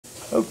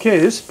Okay,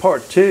 this is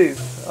part two.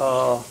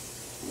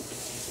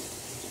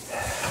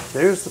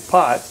 There's the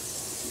pot,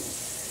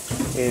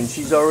 and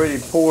she's already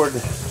poured.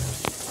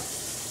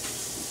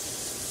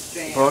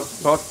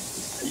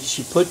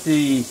 She put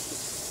the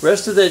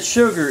rest of that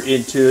sugar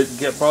into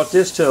it, brought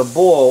this to a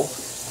boil,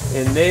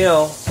 and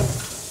now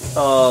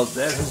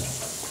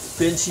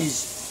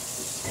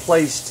she's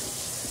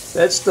placed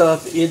that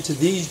stuff into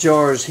these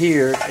jars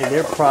here, and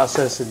they're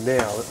processing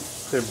now.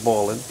 They're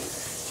boiling.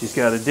 She's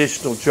got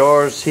additional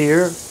jars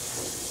here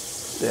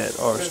that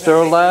are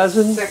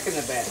sterilizing,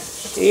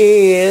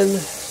 and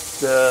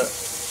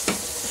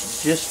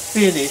just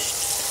finished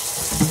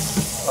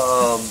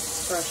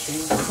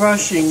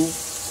crushing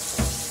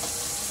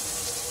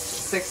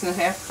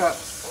 6.5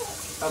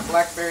 cups of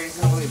blackberries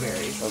and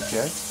blueberries.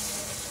 Okay.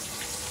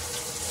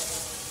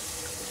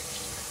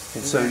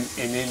 And so,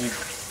 and then you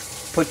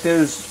put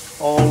those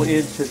all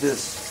into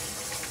this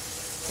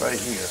right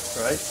here,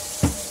 right?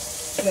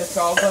 That's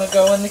all going to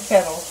go in the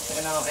kettle,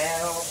 and I'll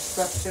add all the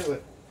stuff to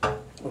it.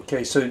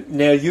 Okay, so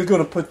now you're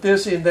going to put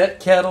this in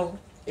that kettle,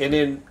 and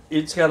then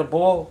it's got to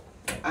boil?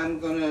 I'm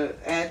going to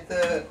add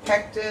the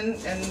pectin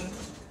and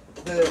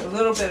a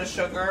little bit of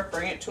sugar,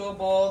 bring it to a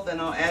boil, then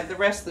I'll add the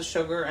rest of the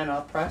sugar, and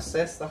I'll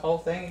process the whole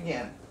thing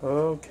again.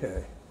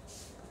 Okay.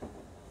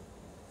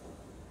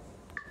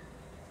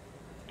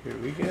 Here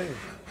we go.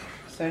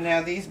 So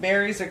now these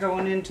berries are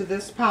going into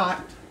this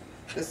pot.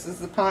 This is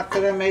the pot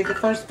that I made the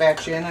first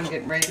batch in. I'm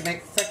getting ready to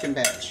make the second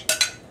batch.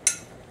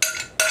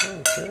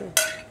 Okay.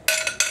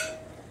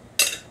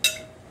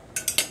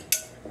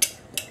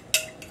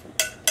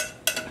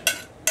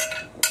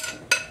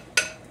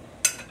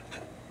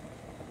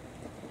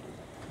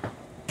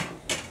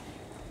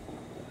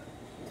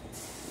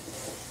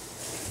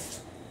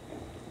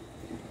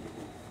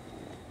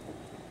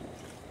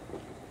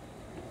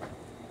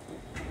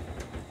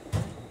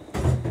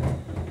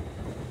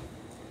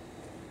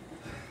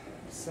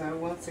 So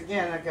once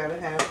again, I gotta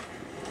have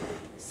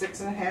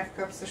 6.5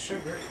 cups of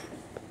sugar.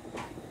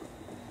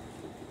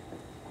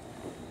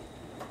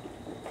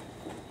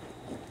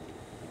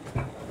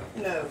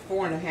 No,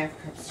 4.5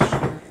 cups of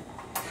sugar.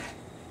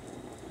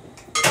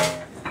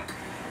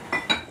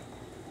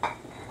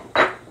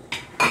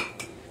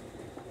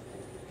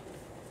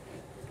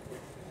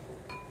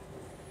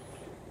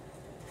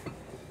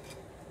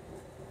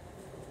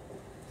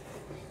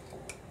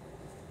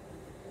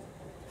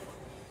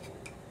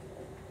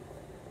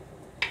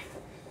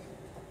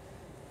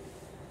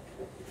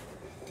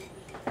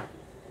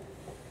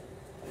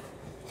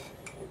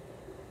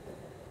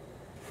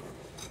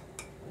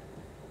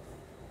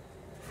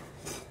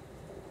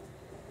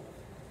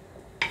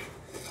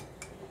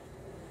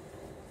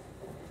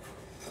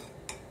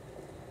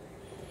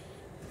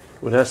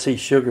 When I see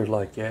sugar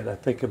like that, I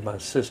think of my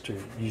sister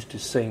used to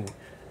sing,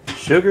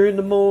 "Sugar in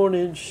the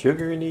morning,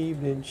 sugar in the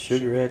evening,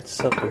 sugar at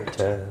supper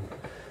time.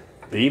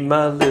 Be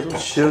my little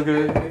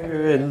sugar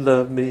and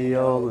love me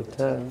all the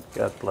time."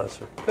 God bless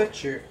her.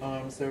 Put your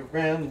arms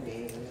around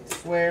me and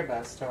swear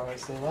by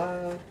stars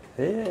alive.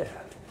 Yeah.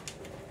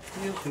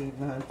 You'll be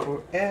mine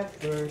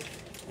forever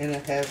in a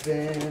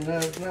heaven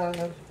of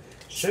love.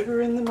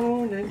 Sugar in the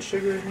morning,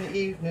 sugar in the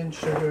evening,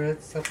 sugar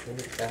at supper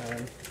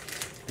time.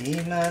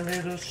 Be my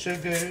little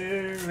sugar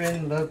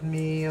and love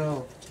me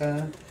all the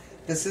time.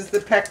 This is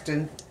the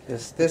pectin.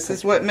 This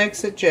is what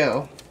makes it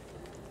gel.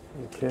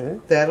 Okay.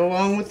 That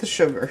along with the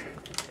sugar.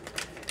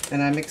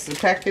 And I mix the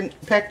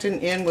pectin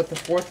in with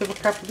 1/4 of a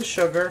cup of the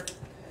sugar.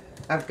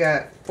 I've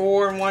got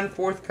 4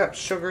 1/4 cups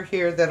sugar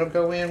here that'll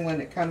go in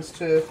when it comes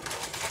to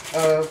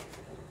a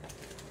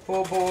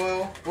full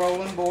boil,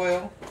 rolling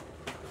boil.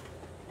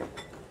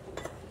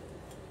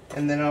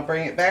 And then I'll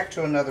bring it back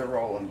to another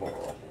rolling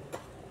boil.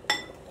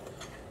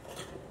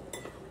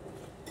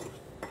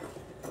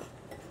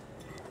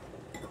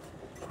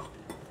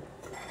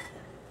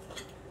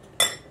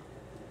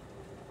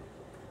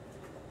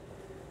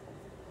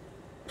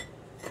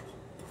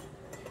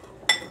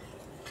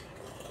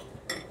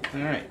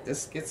 Alright,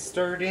 this gets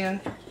stirred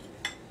in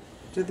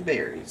to the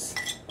berries.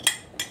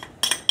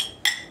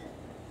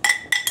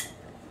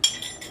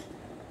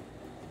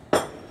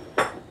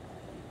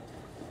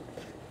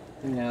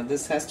 Now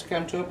this has to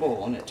come to a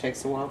boil, and it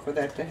takes a while for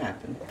that to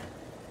happen.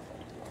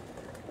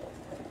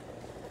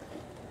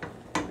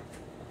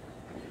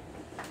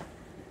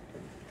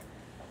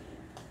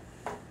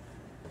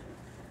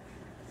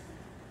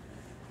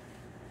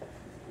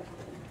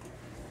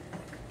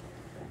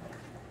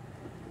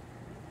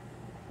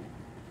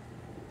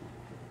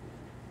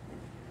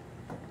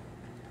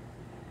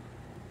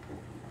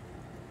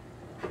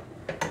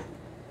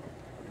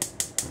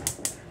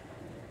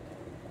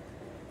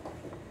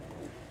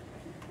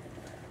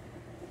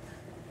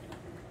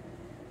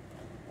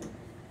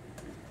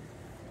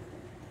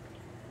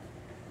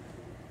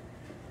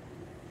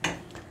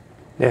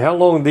 Now, how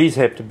long do these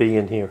have to be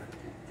in here?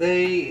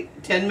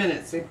 10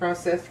 minutes. They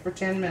process for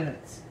 10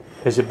 minutes.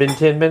 Has it been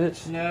 10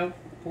 minutes? No,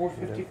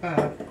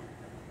 4:55.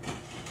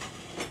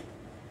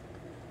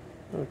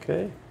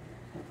 Okay.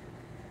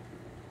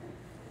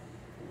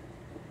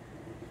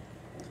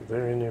 So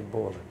they're in there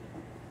boiling.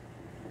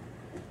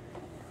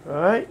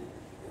 All right.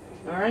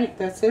 All right,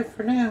 that's it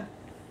for now.